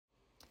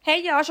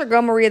Hey y'all, it's your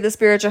girl Maria, the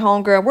spiritual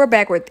homegirl. We're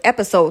back with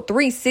episode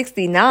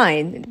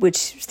 369, which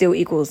still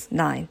equals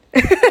 9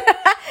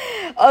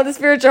 of the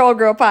spiritual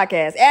homegirl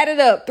podcast. Add it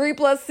up. 3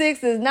 plus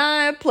 6 is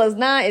 9, plus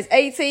 9 is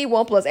 18,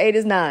 1 plus 8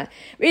 is 9.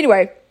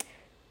 Anyway,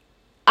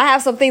 I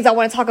have some things I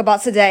want to talk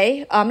about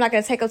today. I'm not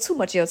going to take up too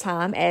much of your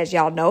time, as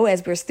y'all know,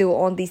 as we're still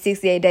on the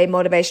 68-day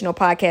motivational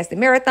podcasting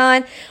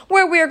marathon,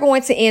 where we're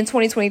going to end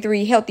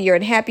 2023 healthier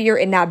and happier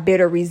and not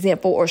bitter,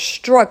 resentful, or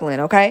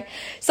struggling, okay?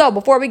 So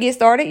before we get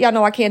started, y'all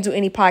know I can't do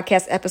any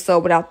podcast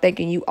episode without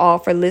thanking you all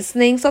for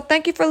listening. So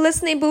thank you for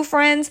listening, boo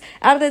friends.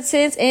 Out of the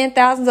tens and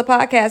thousands of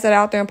podcasts that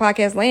are out there in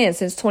podcast land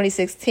since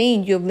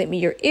 2016, you have lent me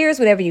your ears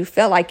whenever you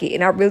felt like it,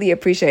 and I really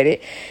appreciate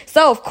it.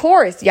 So, of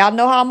course, y'all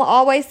know how I'm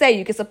always say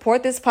you can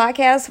support this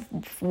podcast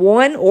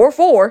one or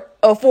four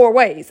of four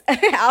ways.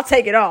 I'll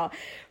take it all.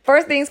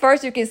 First things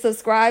first, you can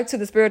subscribe to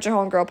the Spiritual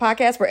Homegirl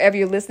podcast wherever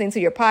you're listening to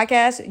your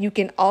podcast. You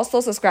can also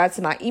subscribe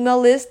to my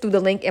email list through the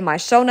link in my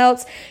show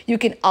notes. You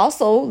can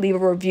also leave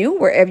a review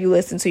wherever you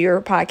listen to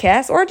your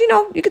podcast, or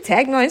you can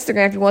tag me on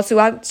Instagram if you want to.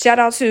 I shout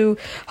out to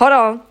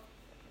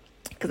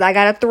because I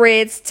got a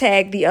Threads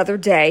tag the other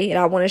day and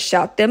I want to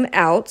shout them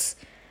out.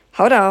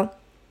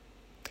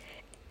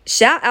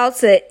 Shout out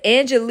to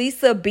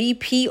Angelisa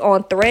BP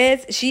on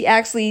Threads. She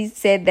actually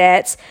said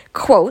that,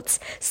 quote,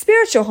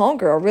 Spiritual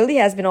Homegirl really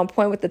has been on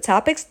point with the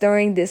topics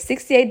during this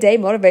 68-day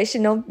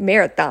motivational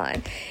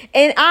marathon.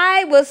 And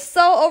I was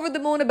so over the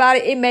moon about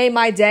it. It made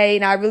my day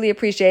and I really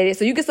appreciate it.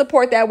 So you can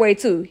support that way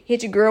too.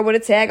 Hit your girl with a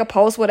tag, a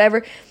post,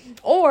 whatever.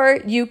 Or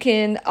you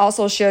can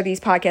also share these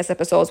podcast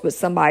episodes with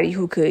somebody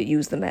who could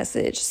use the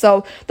message.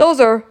 So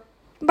those are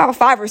about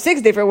 5 or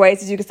 6 different ways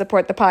that you can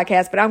support the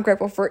podcast, but I'm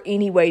grateful for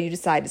any way you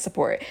decide to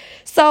support.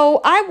 So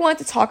I want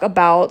to talk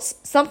about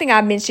something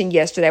I mentioned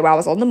yesterday while I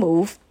was on the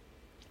move.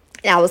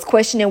 And I was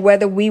questioning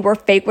whether we were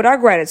fake with our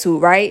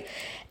gratitude, right?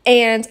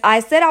 And I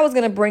said I was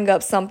going to bring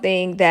up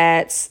something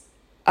that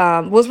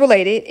was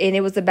related, and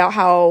it was about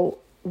how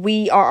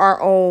we are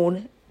our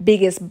own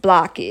biggest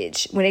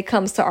blockage when it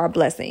comes to our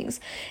blessings.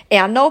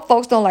 And I know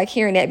folks don't like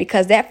hearing that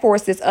because that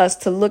forces us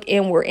to look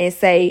inward and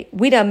say,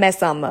 we done messed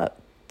something up.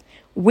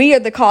 We are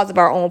the cause of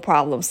our own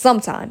problems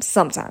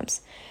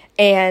sometimes.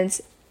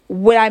 And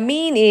what I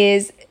mean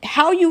is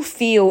how you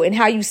feel and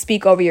how you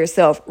speak over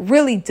yourself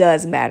really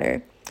does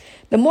matter.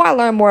 The more I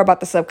learn more about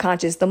the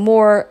subconscious, the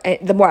more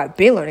I've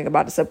been learning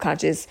about the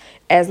subconscious,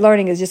 as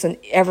learning is just an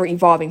ever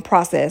evolving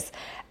process.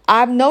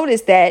 I've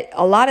noticed that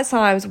a lot of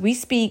times we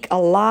speak a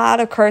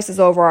lot of curses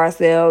over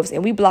ourselves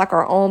and we block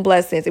our own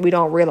blessings and we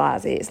don't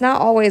realize it. It's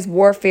not always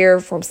warfare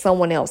from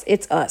someone else.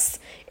 It's us.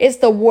 It's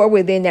the war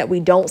within that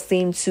we don't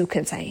seem to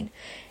contain.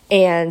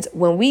 And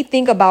when we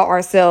think about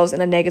ourselves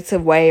in a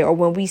negative way, or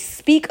when we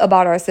speak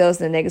about ourselves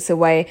in a negative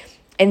way,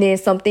 and then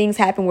some things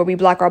happen where we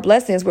block our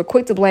blessings, we're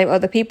quick to blame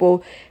other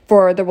people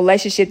for the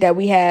relationship that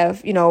we have,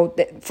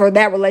 for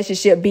that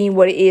relationship being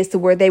what it is to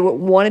where they would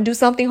want to do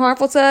something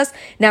harmful to us.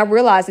 Now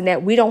realizing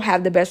that we don't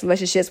have the best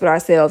relationships with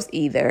ourselves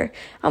either.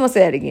 I'm going to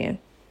say that again.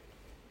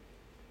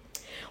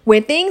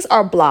 When things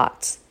are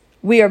blocked,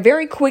 we are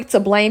very quick to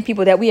blame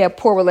people that we have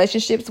poor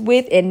relationships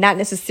with and not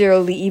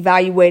necessarily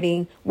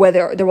evaluating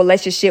whether the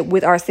relationship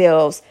with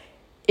ourselves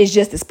is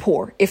just as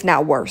poor, if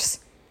not worse,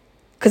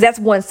 because that's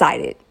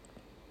one-sided.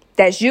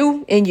 That's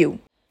you and you.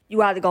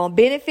 You either going to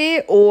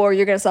benefit or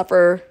you're going to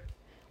suffer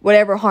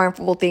whatever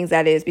harmful things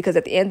that is. Because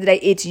at the end of the day,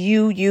 it's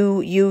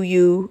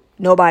you,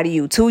 nobody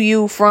you. To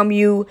you, from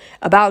you,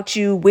 about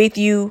you, with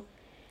you.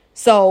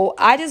 So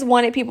I just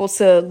wanted people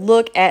to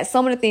look at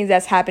some of the things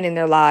that's happened in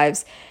their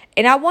lives.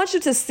 And I want you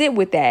to sit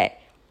with that.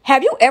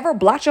 Have you ever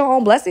blocked your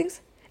own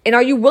blessings? And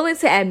are you willing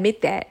to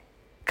admit that?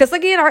 Because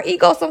again, our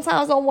ego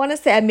sometimes don't want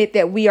us to admit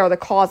that we are the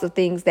cause of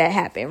things that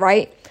happen,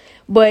 right?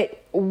 But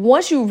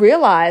once you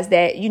realize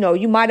that,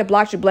 you might have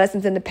blocked your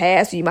blessings in the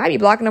past, or you might be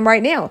blocking them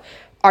right now.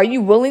 Are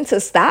you willing to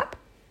stop?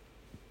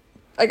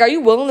 Are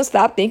you willing to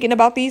stop thinking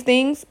about these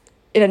things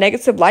in a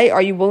negative light?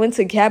 Are you willing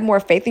to have more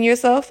faith in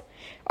yourself?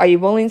 Are you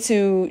willing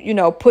to,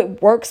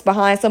 put works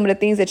behind some of the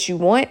things that you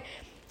want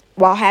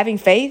while having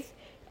faith?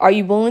 Are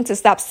you willing to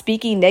stop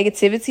speaking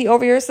negativity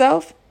over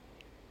yourself?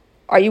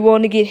 Are you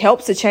willing to get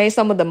help to change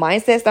some of the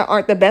mindsets that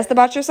aren't the best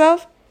about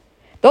yourself?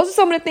 Those are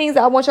some of the things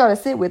that I want y'all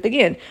to sit with.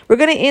 Again, we're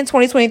going to end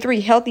 2023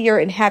 healthier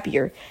and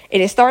happier.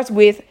 And it starts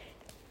with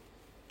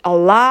a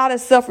lot of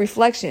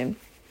self-reflection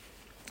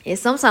and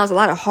sometimes a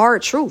lot of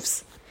hard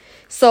truths.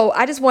 So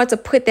I just wanted to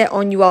put that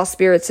on you all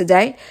spirit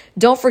today.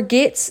 Don't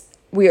forget,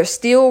 we are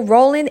still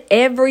rolling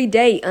every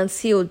day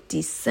until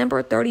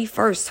December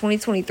 31st,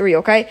 2023.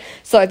 Okay.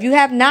 So if you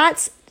have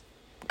not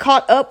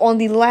caught up on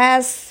the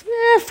last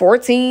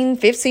 14,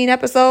 15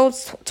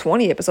 episodes,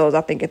 20 episodes, I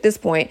think at this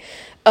point,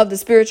 of the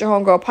Spiritual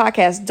Homegirl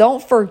podcast,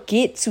 don't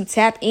forget to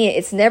tap in.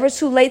 It's never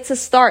too late to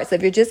start. So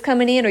if you're just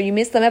coming in or you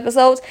missed some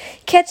episodes,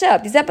 catch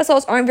up. These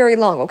episodes aren't very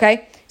long,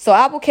 okay? So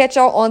I will catch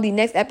y'all on the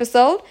next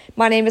episode.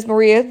 My name is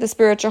Maria, the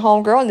Spiritual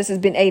Homegirl, and this has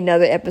been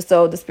another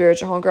episode of the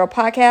Spiritual Homegirl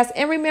podcast.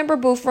 And remember,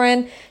 boo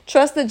friend,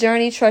 trust the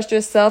journey, trust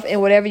yourself,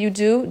 and whatever you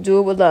do, do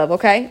it with love,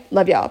 okay?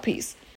 Love y'all. Peace.